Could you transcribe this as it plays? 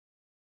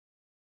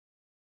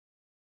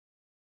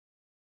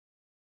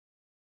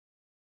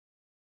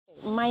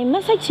My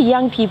message to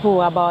young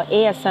people about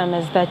ASM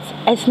is that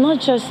it's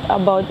not just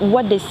about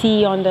what they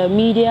see on the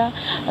media,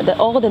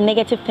 all the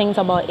negative things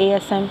about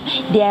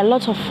ASM. There are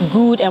lots of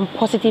good and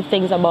positive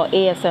things about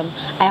ASM.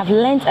 I have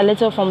learned a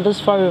little from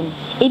this forum,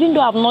 even though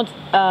I've not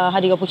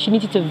had the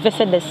opportunity to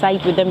visit the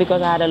site with them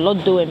because I had a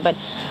lot doing, but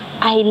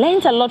I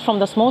learned a lot from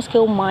the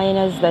small-scale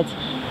miners that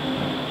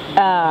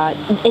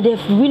it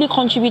has really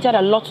contributed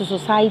a lot to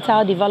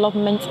societal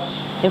development.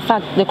 In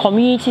fact, the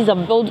communities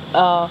have built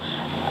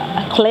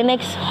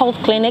clinics, health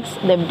clinics,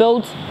 they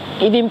built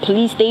even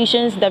police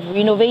stations, they've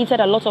renovated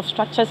a lot of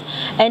structures,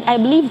 and I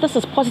believe this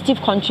is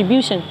positive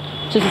contribution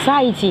to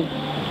society.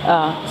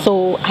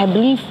 So I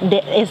believe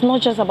that it's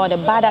not just about the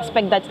bad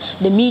aspect that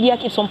the media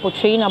keeps on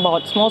portraying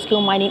about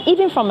small-scale mining.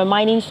 Even from a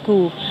mining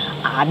school,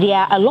 there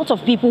are a lot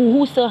of people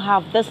who still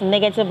have this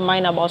negative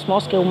mind about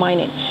small-scale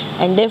mining,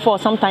 and therefore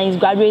sometimes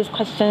graduates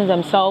question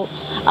themselves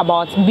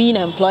about being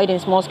employed in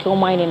small-scale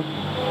mining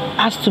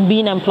as to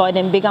being employed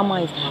in bigger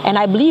mines. And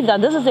I believe that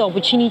this is the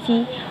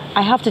opportunity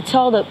I have to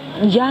tell the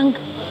young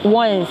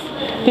ones,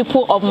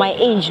 people of my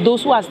age,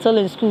 those who are still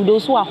in school,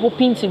 those who are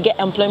hoping to get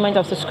employment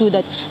after school,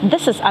 that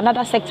this is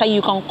another sector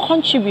you can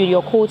contribute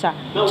your quota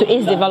to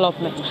its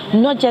development.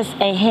 Not just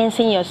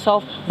enhancing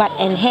yourself, but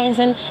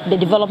enhancing the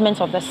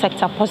development of the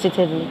sector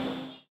positively.